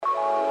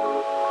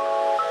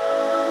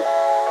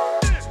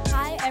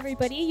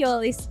everybody. You're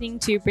listening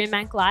to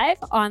Brimbank Live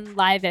on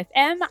Live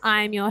FM.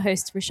 I'm your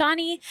host,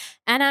 Roshani,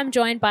 and I'm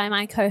joined by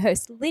my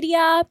co-host,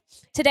 Lydia.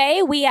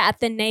 Today, we are at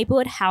the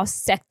Neighbourhood House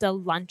Sector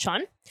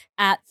Luncheon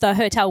at the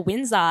Hotel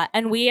Windsor,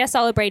 and we are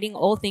celebrating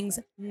all things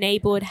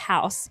Neighbourhood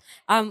House.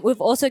 We've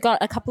also got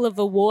a couple of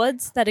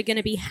awards that are going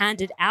to be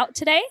handed out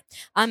today,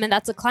 and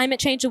that's a Climate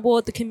Change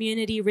Award, the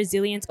Community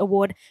Resilience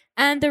Award,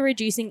 and the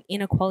Reducing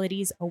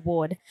Inequalities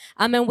Award.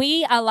 And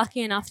we are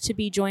lucky enough to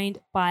be joined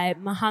by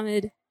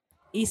Mohammed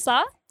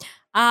Isa.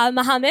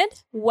 Mohammed,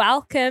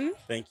 welcome.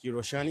 Thank you,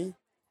 Roshani.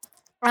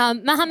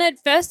 Mohammed,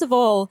 first of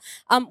all,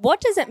 what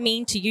does it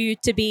mean to you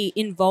to be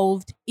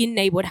involved in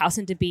Neighbourhood House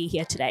and to be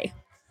here today?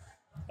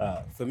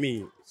 For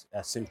me,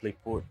 simply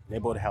put,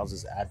 neighborhood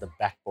houses are the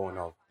backbone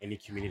of any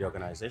community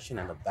organization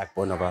and the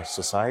backbone of our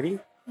society.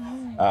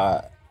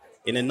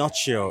 In a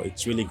nutshell,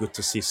 it's really good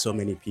to see so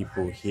many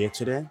people here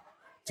today.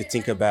 To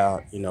think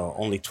about,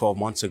 only 12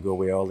 months ago,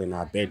 we were all in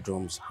our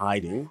bedrooms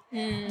hiding,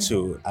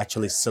 to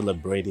actually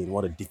celebrating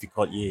what a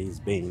difficult year it's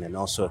been and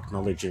also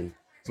acknowledging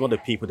some of the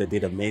people that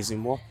did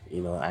amazing work,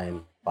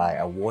 and by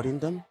awarding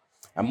them.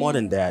 And more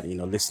than that,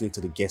 listening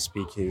to the guest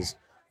speakers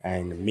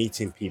and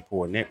meeting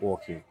people and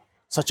networking.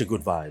 Such a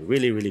good vibe.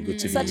 Really, really good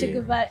to be here. Such a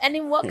good vibe. And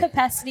in what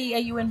capacity are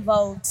you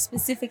involved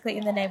specifically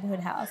in the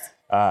Neighbourhood House?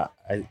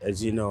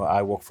 As you know,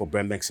 I work for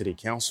Brimbank City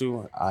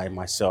Council. I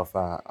myself,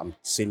 I'm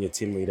senior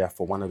team leader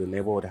for one of the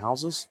neighborhood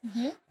houses.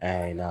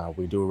 And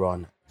we do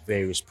run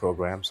various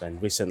programs.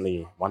 And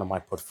recently, one of my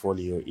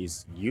portfolio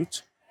is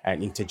youth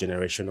and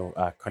intergenerational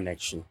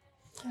connection.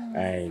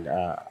 And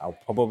I'll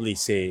probably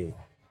say,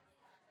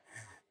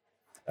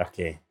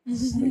 okay,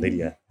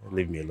 Lydia,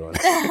 leave me alone.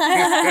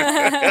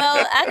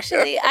 Well,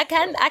 actually, I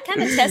can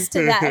attest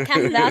to that. I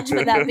can vouch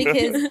for that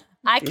because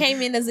I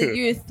came in as a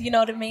youth, you know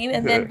what I mean?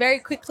 And then very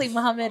quickly,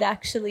 Mohammed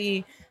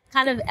actually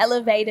kind of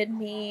elevated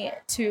me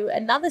to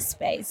another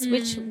space,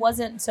 which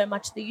wasn't so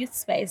much the youth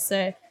space.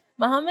 So,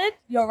 Mohammed,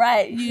 you're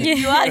right.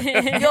 You are,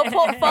 your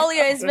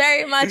portfolio is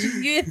very much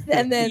youth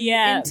and then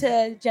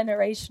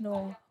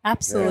intergenerational.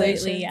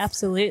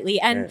 Absolutely.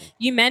 And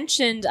you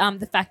mentioned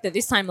the fact that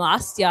this time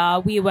last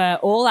year we were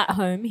all at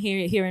home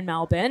here in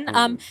Melbourne.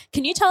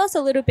 Can you tell us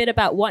a little bit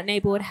about what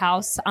Neighbourhood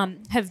House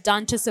have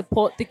done to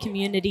support the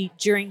community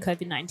during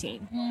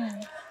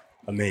COVID-19?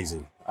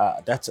 Amazing.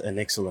 That's an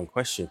excellent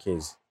question,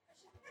 because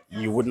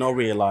you would not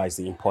realize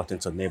the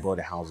importance of neighborhood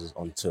houses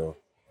until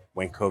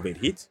when COVID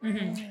hit.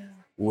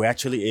 We're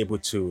actually able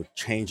to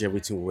change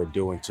everything we're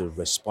doing to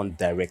respond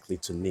directly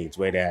to needs,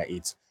 whether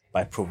it's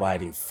by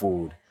providing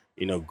food,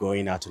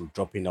 going out and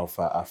dropping off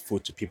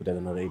food to people that are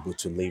not able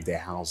to leave their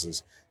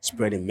houses,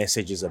 spreading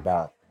messages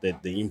about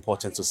the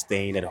importance of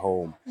staying at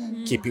home,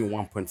 keeping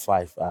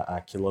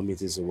 1.5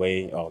 kilometers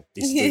away or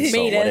distance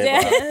or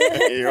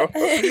whatever.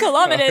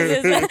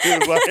 Kilometers.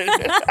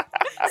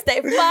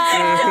 Stay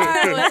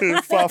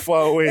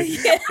far away.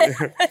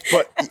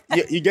 But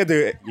you get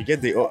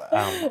the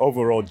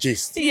overall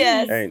gist.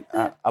 Yes. And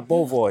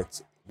above all,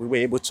 we were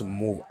able to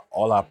move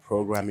all our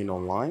programming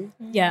online.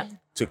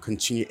 To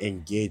continue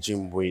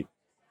engaging with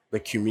the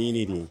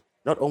community,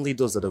 not only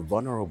those that are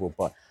vulnerable,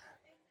 but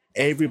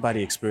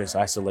everybody experienced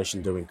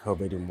isolation during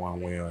COVID in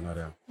one way or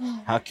another.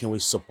 How can we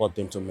support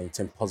them to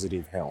maintain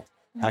positive health?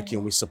 How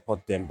can we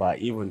support them by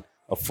even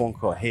a phone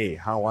call? Hey,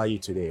 how are you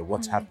today?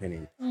 What's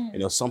happening?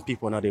 Some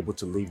people are not able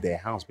to leave their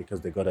house because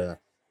they got a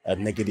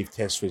negative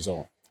test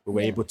result. We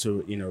were able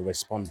to,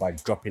 respond by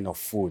dropping off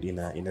food in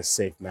a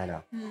safe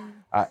manner.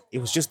 It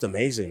was just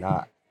amazing.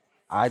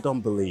 I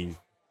don't believe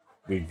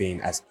we've been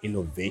as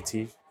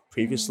innovative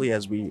previously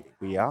as we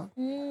are,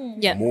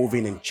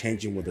 moving and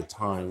changing with the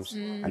times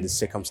and the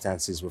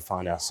circumstances we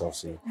find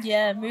ourselves in.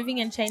 Yeah, moving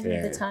and changing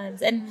with the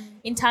times. And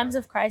in times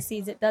of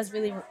crises, it does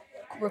really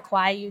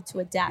require you to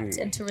adapt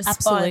and to respond.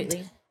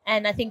 Absolutely.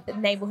 And I think the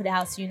Neighbourhood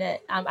House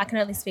unit, I can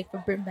only speak for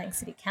Brimbank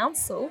City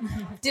Council,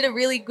 did a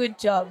really good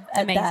job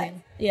at that.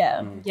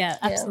 Yeah,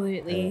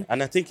 absolutely.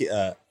 And I think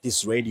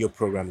this radio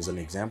program is an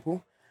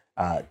example.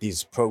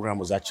 This program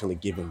was actually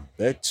given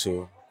birth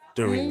to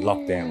during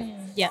lockdown.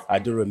 I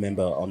do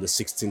remember on the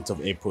 16th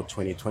of April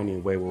 2020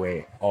 where we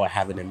were all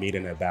having a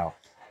meeting about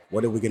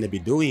what are we going to be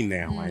doing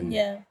now, and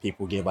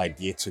people gave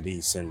idea to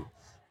this, and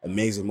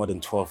amazing, more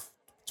than 12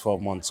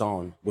 months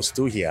on, we're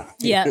still here.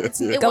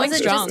 It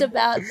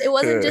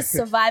wasn't just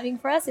surviving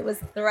for us, it was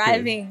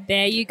thriving.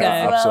 There you go.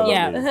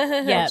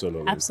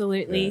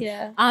 Absolutely.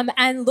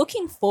 And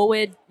looking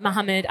forward,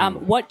 Mohammed,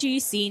 what do you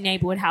see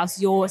Neighbourhood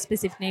House, your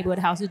specific Neighbourhood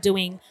House, are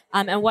doing,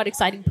 and what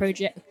exciting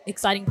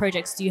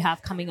projects do you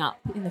have coming up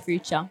in the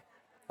future?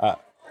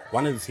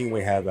 One of the things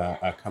we have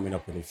coming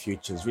up in the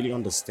future is really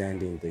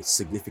understanding the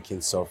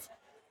significance of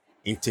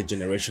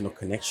intergenerational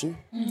connection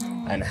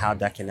and how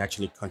that can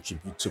actually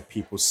contribute to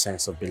people's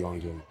sense of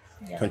belonging,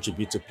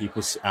 contribute to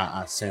people's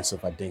sense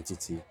of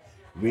identity.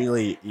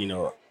 Really,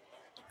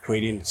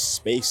 creating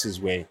spaces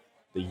where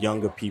the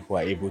younger people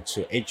are able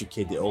to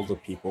educate the older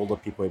people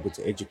are able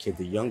to educate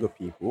the younger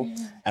people,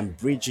 and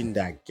bridging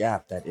that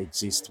gap that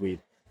exists with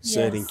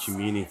certain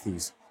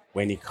communities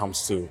when it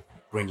comes to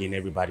bringing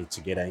everybody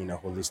together in a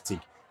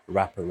holistic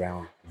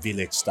wraparound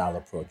village style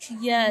approach.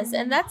 Yes,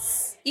 and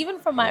that's even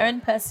from my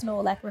own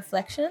personal like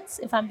reflections,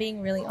 if I'm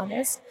being really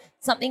honest,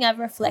 something I've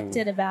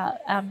reflected about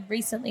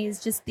recently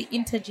is just the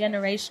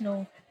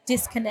intergenerational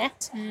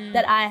disconnect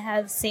that I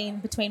have seen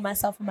between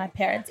myself and my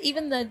parents,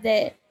 even though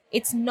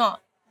it's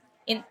not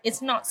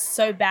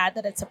so bad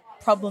that it's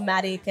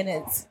problematic and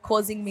it's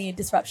causing me a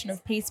disruption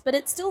of peace, but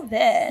it's still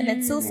there, and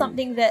it's still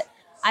something that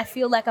I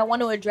feel like I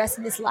want to address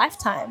in this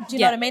lifetime. Do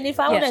you know what I mean? If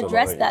I want to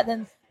address that,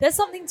 then there's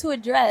something to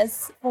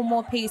address for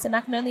more peace, and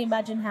I can only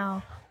imagine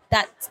how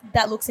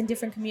that looks in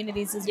different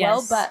communities as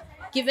well. But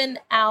given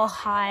our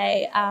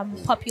high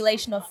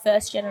population of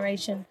first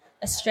generation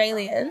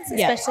Australians,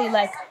 especially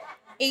like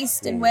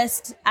East and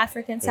West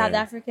Africans, South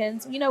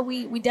Africans, you know,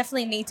 we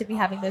definitely need to be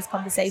having those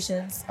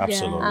conversations.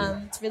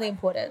 Absolutely. It's really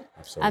important.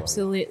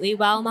 Absolutely.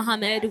 Well,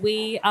 Mohammed,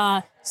 we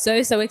are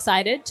so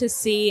excited to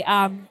see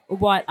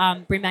what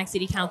Brimbank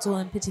City Council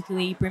and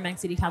particularly Brimbank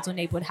City Council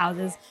neighbourhood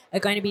houses are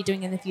going to be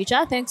doing in the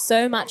future. Thanks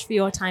so much for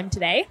your time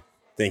today.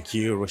 Thank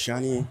you,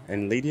 Roshani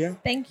and Lydia.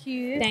 Thank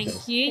you.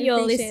 Thank you.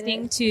 You're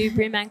listening to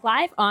Brimbank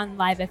Live on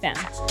Live FM.